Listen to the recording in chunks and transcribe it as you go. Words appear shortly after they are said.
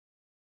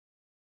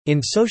In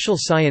social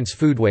science,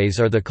 foodways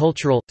are the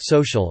cultural,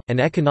 social, and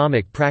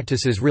economic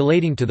practices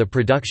relating to the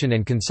production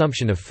and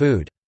consumption of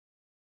food.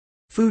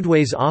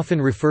 Foodways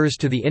often refers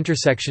to the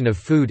intersection of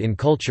food in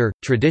culture,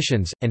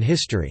 traditions, and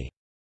history.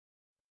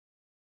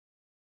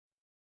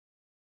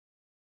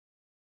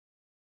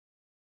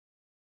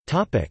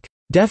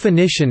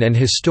 Definition and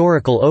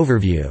historical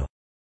overview.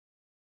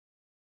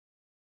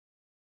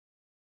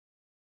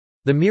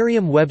 The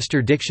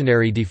Merriam-Webster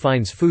Dictionary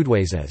defines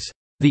foodways as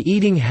the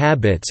eating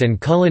habits and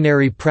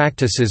culinary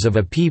practices of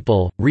a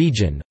people,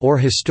 region, or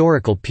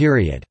historical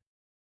period.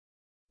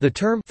 The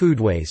term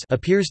foodways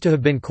appears to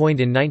have been coined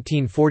in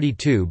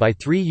 1942 by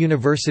three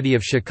University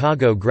of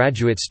Chicago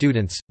graduate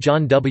students,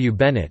 John W.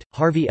 Bennett,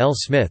 Harvey L.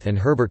 Smith and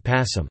Herbert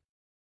Passam.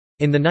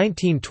 In the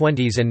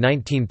 1920s and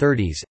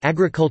 1930s,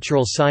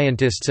 agricultural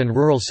scientists and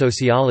rural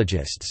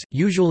sociologists,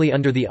 usually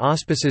under the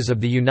auspices of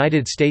the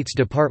United States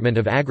Department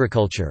of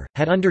Agriculture,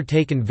 had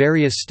undertaken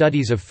various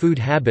studies of food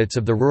habits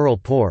of the rural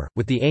poor,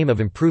 with the aim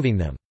of improving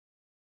them.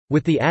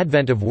 With the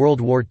advent of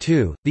World War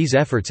II, these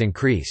efforts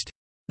increased.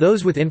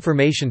 Those with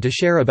information to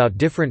share about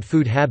different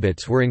food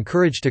habits were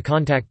encouraged to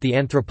contact the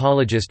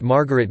anthropologist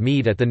Margaret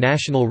Mead at the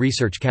National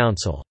Research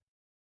Council.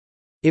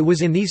 It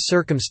was in these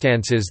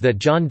circumstances that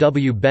John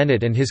W.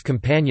 Bennett and his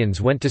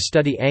companions went to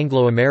study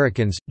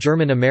Anglo-Americans,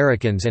 German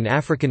Americans and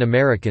African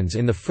Americans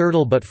in the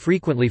fertile but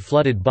frequently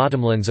flooded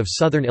bottomlands of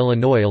southern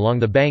Illinois along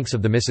the banks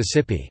of the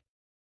Mississippi.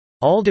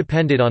 All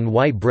depended on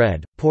white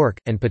bread, pork,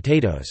 and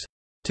potatoes.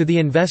 To the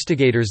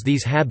investigators,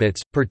 these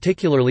habits,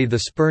 particularly the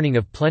spurning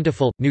of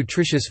plentiful,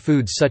 nutritious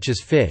foods such as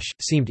fish,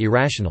 seemed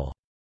irrational.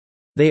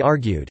 They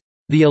argued,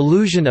 "The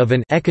illusion of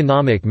an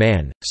economic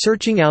man,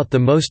 searching out the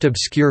most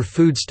obscure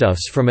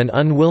foodstuffs from an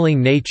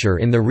unwilling nature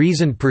in the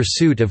reasoned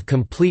pursuit of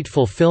complete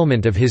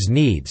fulfillment of his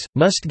needs,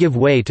 must give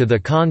way to the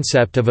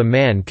concept of a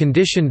man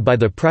conditioned by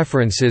the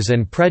preferences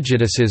and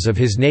prejudices of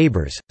his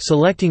neighbors,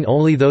 selecting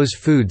only those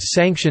foods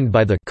sanctioned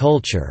by the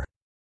culture."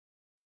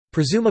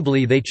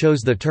 Presumably they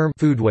chose the term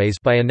foodways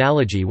by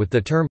analogy with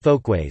the term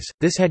folkways.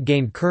 This had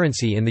gained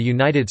currency in the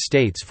United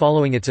States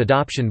following its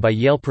adoption by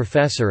Yale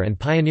professor and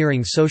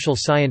pioneering social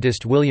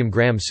scientist William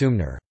Graham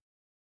Sumner.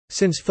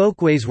 Since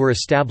folkways were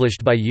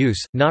established by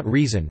use, not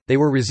reason, they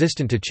were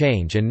resistant to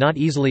change and not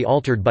easily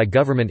altered by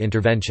government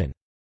intervention.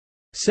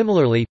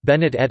 Similarly,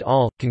 Bennett et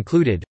al.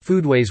 Concluded,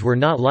 foodways were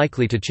not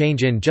likely to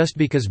change just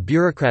because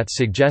bureaucrats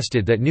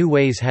suggested that new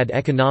ways had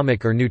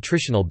economic or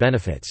nutritional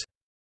benefits.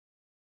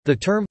 The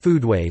term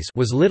foodways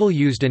was little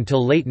used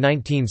until late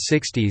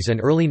 1960s and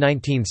early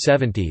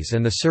 1970s,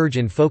 and the surge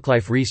in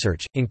folklife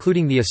research,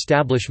 including the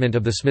establishment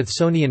of the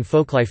Smithsonian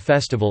Folklife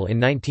Festival in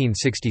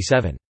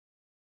 1967.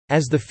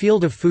 As the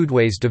field of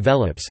foodways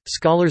develops,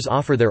 scholars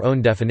offer their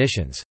own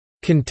definitions.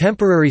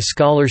 Contemporary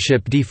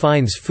scholarship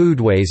defines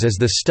foodways as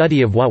the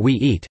study of what we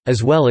eat,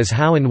 as well as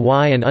how and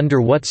why and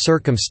under what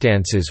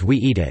circumstances we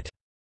eat it.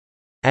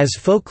 As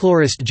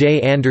folklorist J.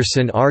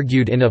 Anderson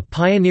argued in a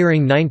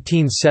pioneering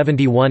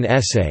 1971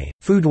 essay,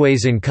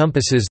 foodways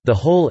encompasses the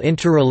whole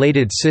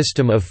interrelated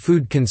system of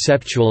food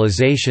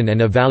conceptualization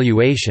and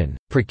evaluation,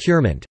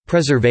 procurement,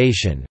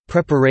 preservation,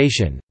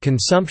 preparation,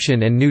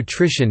 consumption and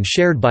nutrition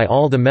shared by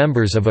all the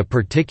members of a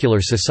particular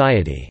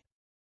society.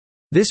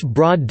 This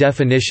broad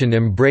definition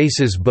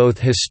embraces both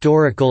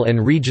historical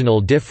and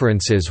regional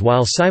differences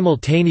while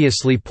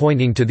simultaneously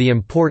pointing to the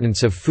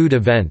importance of food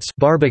events,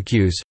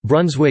 barbecues,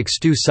 Brunswick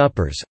stew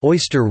suppers,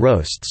 oyster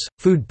roasts,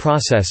 food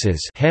processes,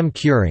 ham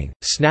curing,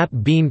 snap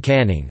bean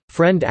canning,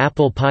 friend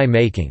apple pie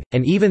making,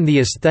 and even the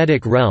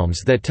aesthetic realms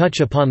that touch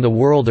upon the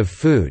world of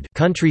food,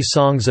 country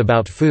songs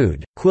about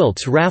food,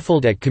 quilts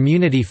raffled at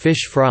community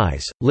fish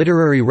fries,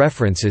 literary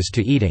references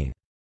to eating.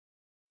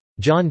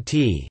 John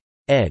T.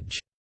 Edge.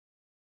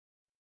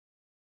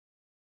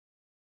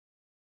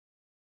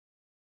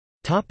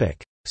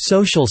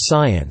 Social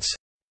science.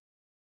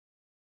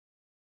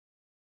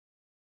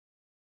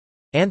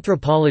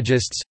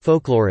 Anthropologists,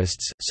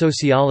 folklorists,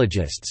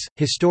 sociologists,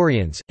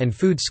 historians, and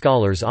food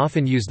scholars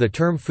often use the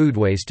term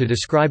foodways to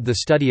describe the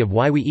study of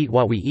why we eat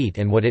what we eat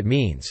and what it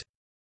means.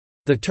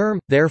 The term,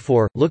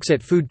 therefore, looks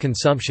at food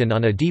consumption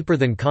on a deeper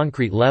than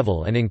concrete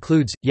level and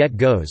includes, yet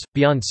goes,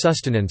 beyond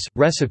sustenance,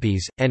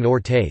 recipes, and/or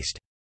taste.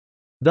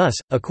 Thus,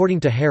 according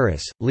to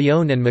Harris,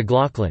 Leone and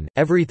McLaughlin,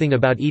 everything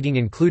about eating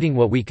including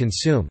what we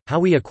consume, how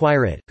we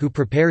acquire it, who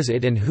prepares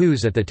it and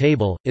who's at the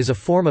table, is a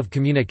form of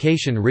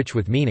communication rich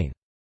with meaning.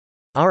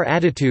 Our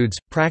attitudes,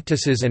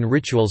 practices and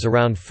rituals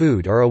around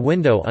food are a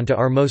window onto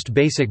our most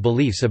basic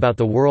beliefs about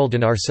the world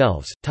and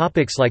ourselves.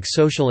 Topics like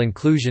social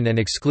inclusion and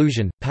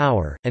exclusion,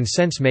 power, and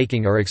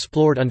sense-making are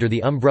explored under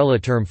the umbrella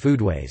term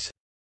foodways.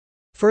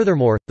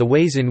 Furthermore, the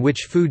ways in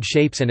which food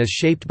shapes and is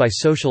shaped by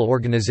social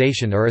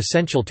organization are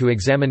essential to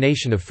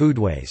examination of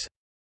foodways.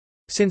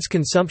 Since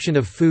consumption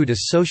of food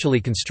is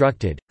socially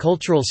constructed,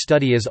 cultural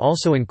study is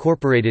also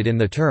incorporated in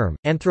the term.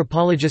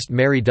 Anthropologist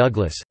Mary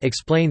Douglas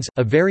explains,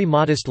 a very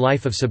modest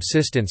life of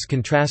subsistence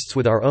contrasts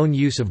with our own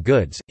use of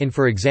goods, in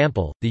for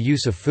example, the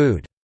use of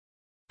food.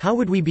 How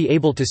would we be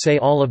able to say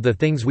all of the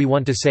things we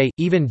want to say,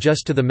 even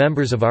just to the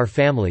members of our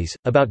families,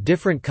 about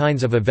different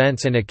kinds of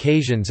events and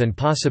occasions and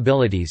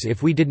possibilities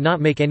if we did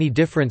not make any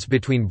difference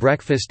between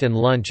breakfast and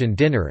lunch and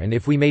dinner, and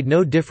if we made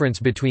no difference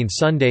between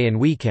Sunday and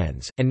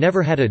weekends, and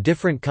never had a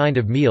different kind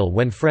of meal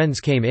when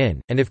friends came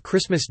in, and if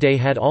Christmas Day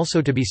had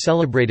also to be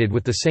celebrated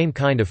with the same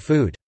kind of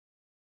food?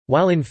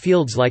 While in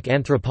fields like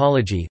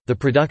anthropology, the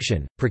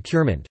production,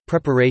 procurement,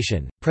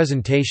 preparation,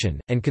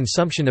 presentation, and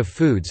consumption of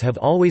foods have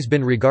always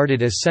been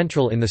regarded as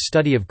central in the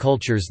study of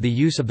cultures, the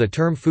use of the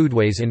term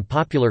foodways in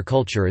popular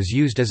culture is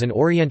used as an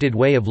oriented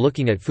way of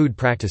looking at food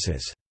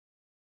practices.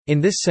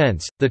 In this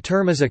sense, the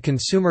term is a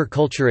consumer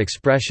culture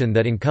expression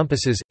that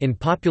encompasses, in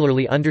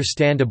popularly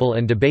understandable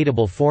and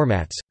debatable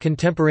formats,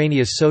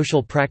 contemporaneous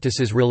social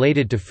practices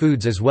related to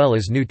foods as well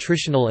as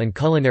nutritional and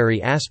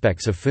culinary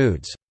aspects of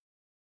foods.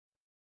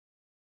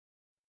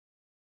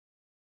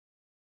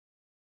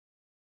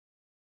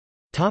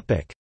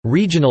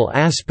 Regional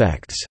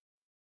aspects.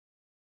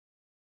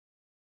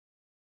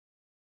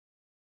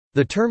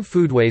 The term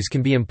foodways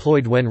can be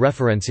employed when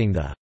referencing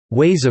the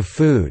ways of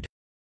food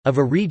of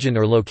a region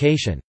or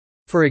location.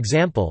 For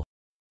example,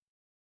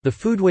 the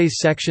Foodways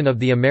section of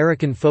the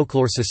American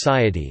Folklore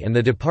Society and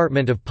the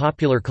Department of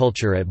Popular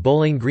Culture at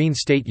Bowling Green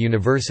State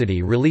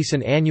University release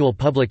an annual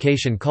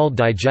publication called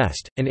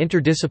Digest, an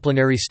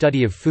interdisciplinary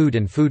study of food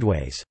and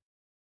foodways.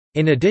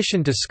 In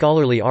addition to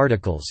scholarly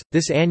articles,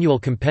 this annual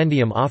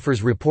compendium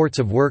offers reports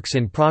of works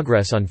in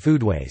progress on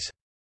foodways.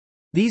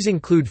 These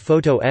include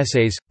photo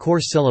essays,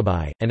 course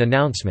syllabi, and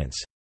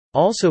announcements.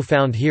 Also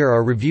found here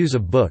are reviews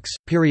of books,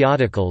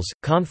 periodicals,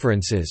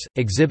 conferences,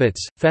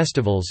 exhibits,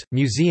 festivals,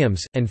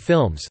 museums, and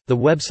films. The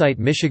website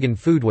Michigan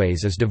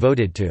Foodways is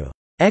devoted to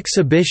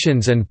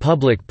exhibitions and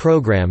public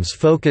programs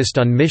focused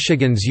on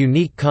Michigan's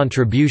unique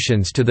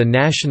contributions to the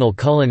national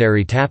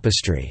culinary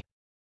tapestry.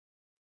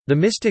 The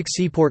Mystic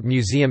Seaport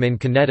Museum in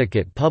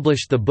Connecticut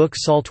published the book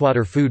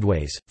Saltwater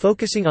Foodways,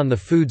 focusing on the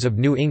foods of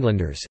New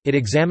Englanders. It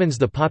examines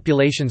the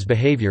population's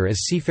behavior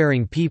as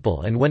seafaring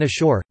people and when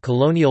ashore.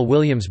 Colonial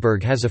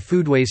Williamsburg has a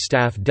foodways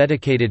staff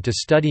dedicated to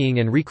studying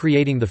and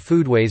recreating the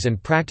foodways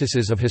and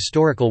practices of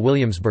historical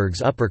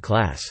Williamsburg's upper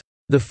class.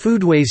 The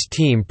Foodways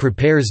team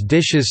prepares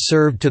dishes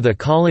served to the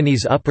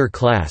colony's upper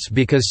class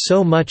because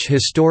so much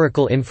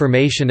historical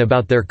information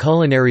about their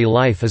culinary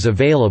life is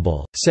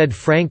available, said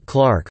Frank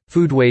Clark,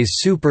 Foodways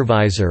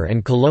supervisor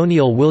and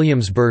Colonial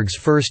Williamsburg's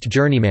first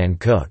journeyman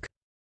cook.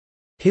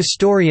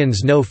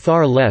 Historians know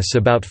far less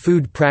about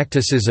food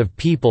practices of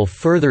people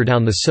further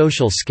down the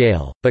social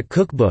scale, but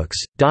cookbooks,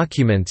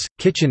 documents,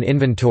 kitchen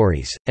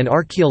inventories, and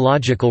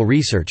archaeological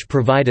research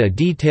provide a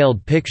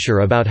detailed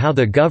picture about how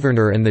the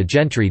governor and the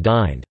gentry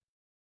dined.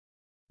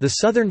 The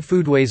Southern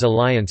Foodways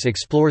Alliance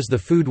explores the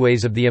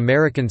foodways of the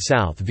American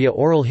South via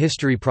oral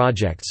history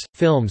projects,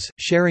 films,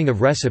 sharing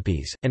of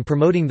recipes, and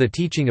promoting the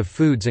teaching of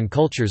foods and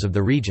cultures of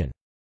the region.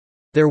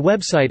 Their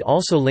website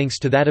also links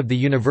to that of the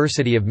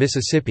University of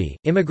Mississippi.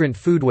 Immigrant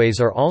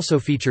foodways are also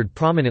featured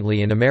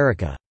prominently in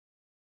America.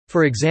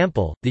 For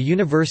example, the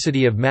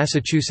University of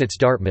Massachusetts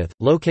Dartmouth,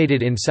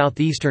 located in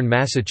southeastern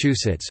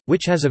Massachusetts,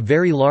 which has a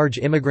very large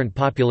immigrant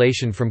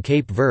population from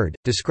Cape Verde,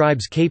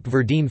 describes Cape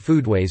Verdean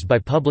foodways by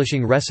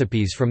publishing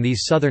recipes from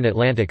these southern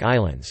Atlantic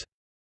islands.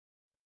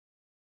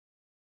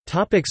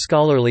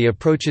 Scholarly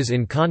approaches.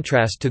 In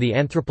contrast to the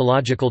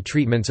anthropological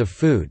treatments of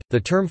food, the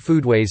term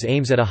foodways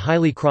aims at a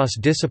highly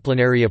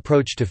cross-disciplinary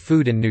approach to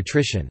food and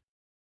nutrition.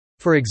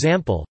 For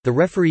example, the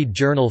refereed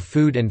journal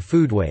Food and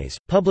Foodways,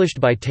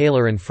 published by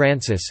Taylor and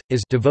Francis,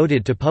 is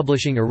devoted to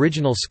publishing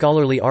original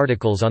scholarly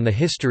articles on the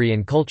history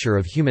and culture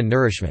of human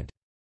nourishment.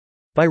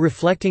 By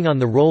reflecting on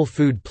the role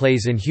food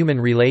plays in human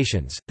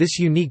relations, this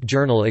unique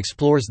journal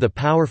explores the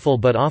powerful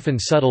but often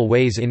subtle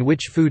ways in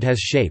which food has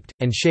shaped,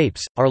 and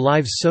shapes, our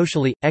lives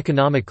socially,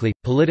 economically,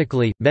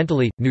 politically,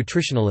 mentally,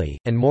 nutritionally,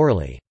 and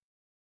morally.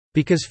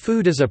 Because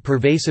food is a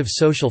pervasive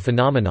social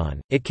phenomenon,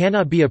 it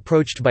cannot be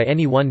approached by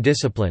any one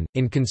discipline.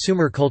 In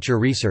consumer culture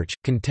research,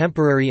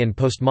 contemporary and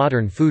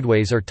postmodern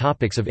foodways are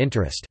topics of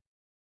interest.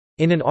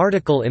 In an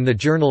article in the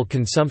journal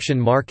Consumption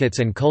Markets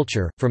and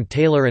Culture, from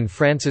Taylor and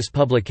Francis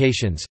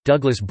Publications,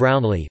 Douglas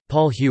Brownlee,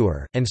 Paul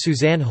Hewer, and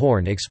Suzanne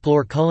Horn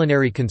explore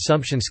culinary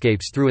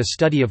consumptionscapes through a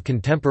study of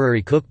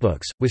contemporary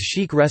cookbooks, with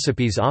chic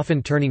recipes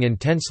often turning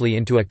intensely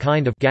into a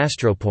kind of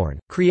gastroporn,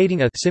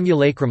 creating a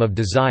simulacrum of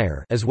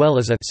desire as well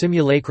as a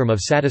simulacrum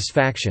of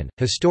satisfaction.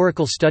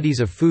 Historical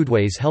studies of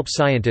foodways help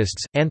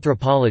scientists,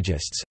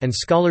 anthropologists, and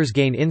scholars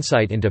gain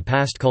insight into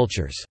past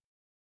cultures.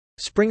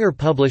 Springer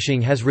Publishing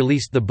has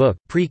released the book,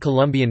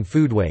 Pre-Columbian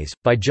Foodways,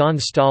 by John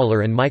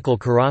Staller and Michael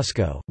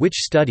Carrasco, which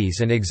studies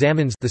and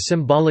examines the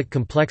symbolic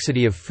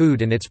complexity of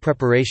food and its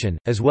preparation,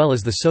 as well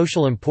as the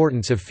social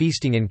importance of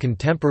feasting in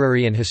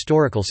contemporary and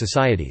historical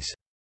societies.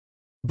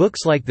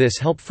 Books like this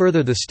help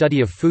further the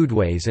study of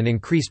foodways and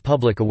increase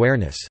public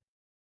awareness.